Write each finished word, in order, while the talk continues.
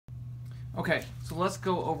Okay, so let's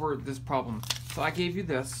go over this problem. So I gave you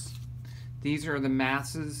this. These are the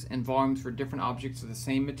masses and volumes for different objects of the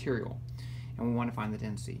same material, and we want to find the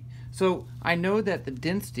density. So I know that the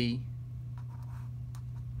density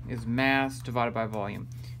is mass divided by volume,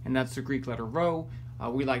 and that's the Greek letter rho.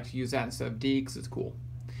 We like to use that instead of d because it's cool.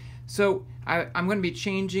 So I'm going to be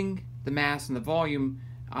changing the mass and the volume,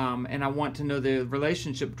 and I want to know the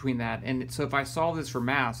relationship between that. And so if I solve this for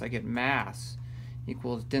mass, I get mass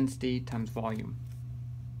equals density times volume.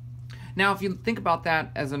 Now if you think about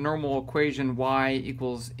that as a normal equation, y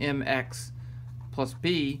equals mx plus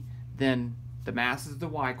b, then the mass is the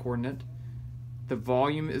y coordinate, the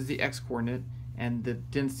volume is the x coordinate, and the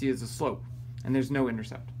density is the slope, and there's no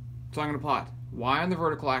intercept. So I'm going to plot y on the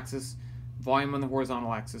vertical axis, volume on the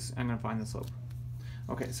horizontal axis, and I'm going to find the slope.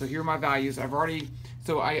 Okay, so here are my values. I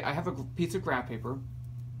have a piece of graph paper.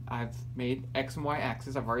 I've made x and y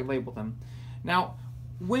axis. I've already labeled them. Now,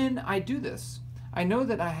 when I do this, I know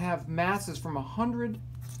that I have masses from 100,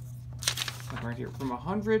 right here, from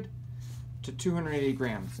 100 to 280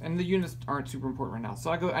 grams. And the units aren't super important right now.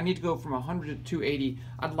 So I need to go from 100 to 280.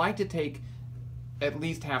 I'd like to take at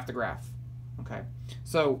least half the graph. Okay,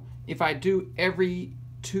 so if I do every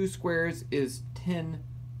 2 squares is 10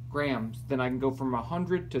 grams, then I can go from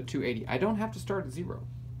 100 to 280. I don't have to start at 0.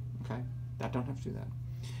 Okay, I don't have to do that.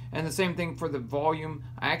 And the same thing for the volume.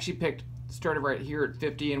 I actually started right here at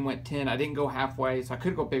 50 and went 10. I didn't go halfway, so I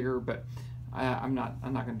could go bigger, but I'm not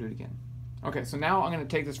going to do it again. Okay, so now I'm going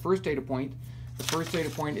to take this first data point. The first data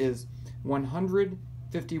point is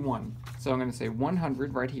 151. So I'm going to say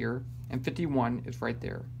 100 right here, and 51 is right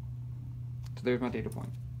there. So there's my data point.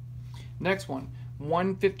 Next one,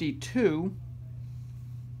 152,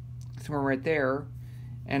 somewhere right there,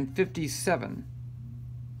 and 57.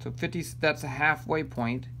 So 50, that's a halfway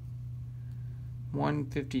point.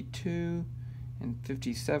 152 and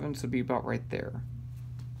 57, so it'll be about right there.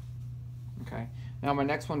 Okay, now my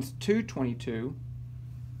next one's 222,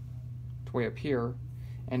 it's way up here,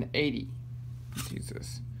 and 80. Let's use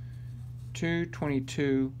this.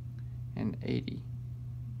 222 and 80.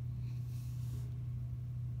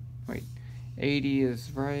 Wait, 80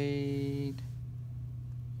 is right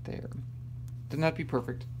there. Doesn't have to be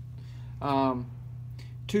perfect.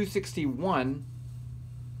 261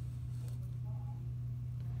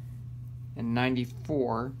 and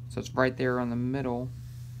 94, so it's right there on the middle,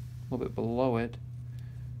 a little bit below it,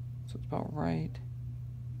 so it's about right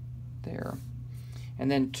there. And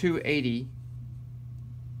then 280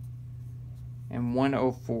 and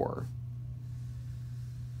 104.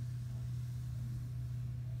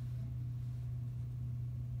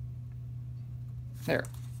 There.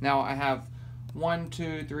 Now I have 1,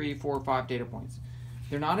 2, 3, 4, 5 data points.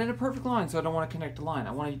 They're not in a perfect line, so I don't want to connect a line.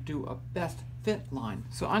 I want to do a best fit line.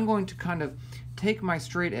 So I'm going to kind of take my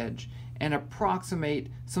straight edge and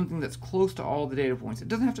approximate something that's close to all the data points. It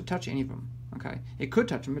doesn't have to touch any of them. Okay, it could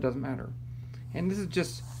touch them, it doesn't matter. And this is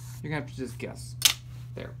just, you're gonna have to just guess.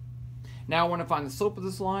 There. Now I want to find the slope of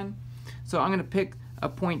this line. So I'm gonna pick a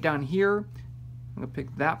point down here. I'm gonna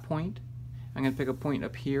pick that point. I'm gonna pick a point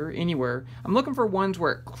up here, anywhere. I'm looking for ones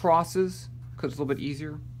where it crosses, because it's a little bit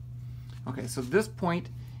easier. Okay, so this point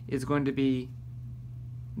is going to be,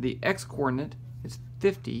 the x-coordinate is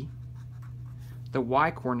 50, the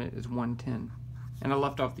y-coordinate is 110, and I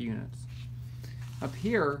left off the units. Up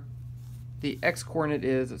here, the x-coordinate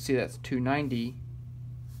is, let's see, that's 290,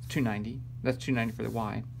 that's 290 for the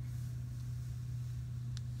y.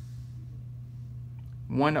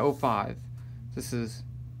 105, this is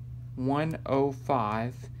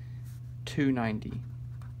 105, 290.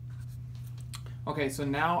 Okay, so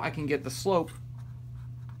now I can get the slope.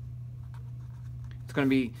 It's going to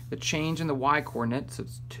be the change in the y-coordinate, so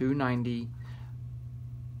it's 290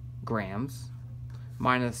 grams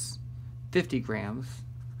minus 50 grams.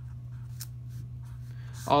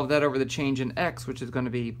 All of that over the change in x, which is going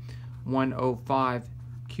to be 105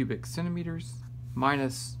 cubic centimeters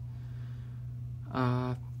minus,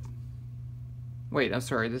 wait, I'm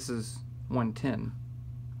sorry, this is 110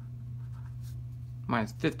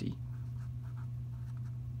 minus 50.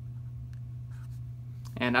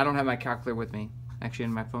 And I don't have my calculator with me. Actually,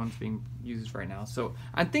 and my phone's being used right now. So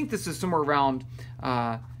I think this is somewhere around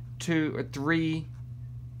 2 or 3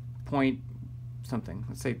 point something.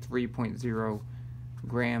 Let's say 3.0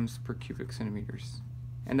 grams per cubic centimeters.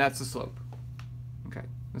 And that's the slope. Okay,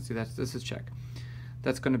 let's see, this is check.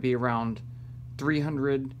 That's going to be around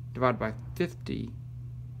 300 divided by 50.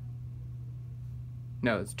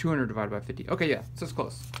 No, it's 200 divided by 50. Okay, yeah, so it's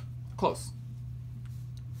close. Close.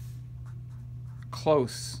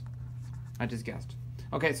 Close. I just guessed.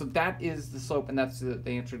 Okay, so that is the slope, and that's the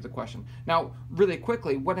answer to the question. Now, really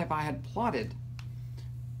quickly, what if I had plotted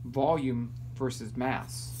volume versus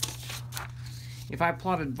mass? If I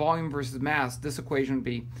plotted volume versus mass, this equation would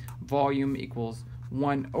be volume equals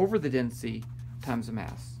 1 over the density times the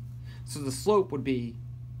mass. So the slope would be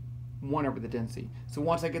 1 over the density. So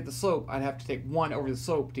once I get the slope, I'd have to take 1 over the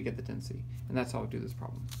slope to get the density. And that's how I would do this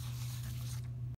problem.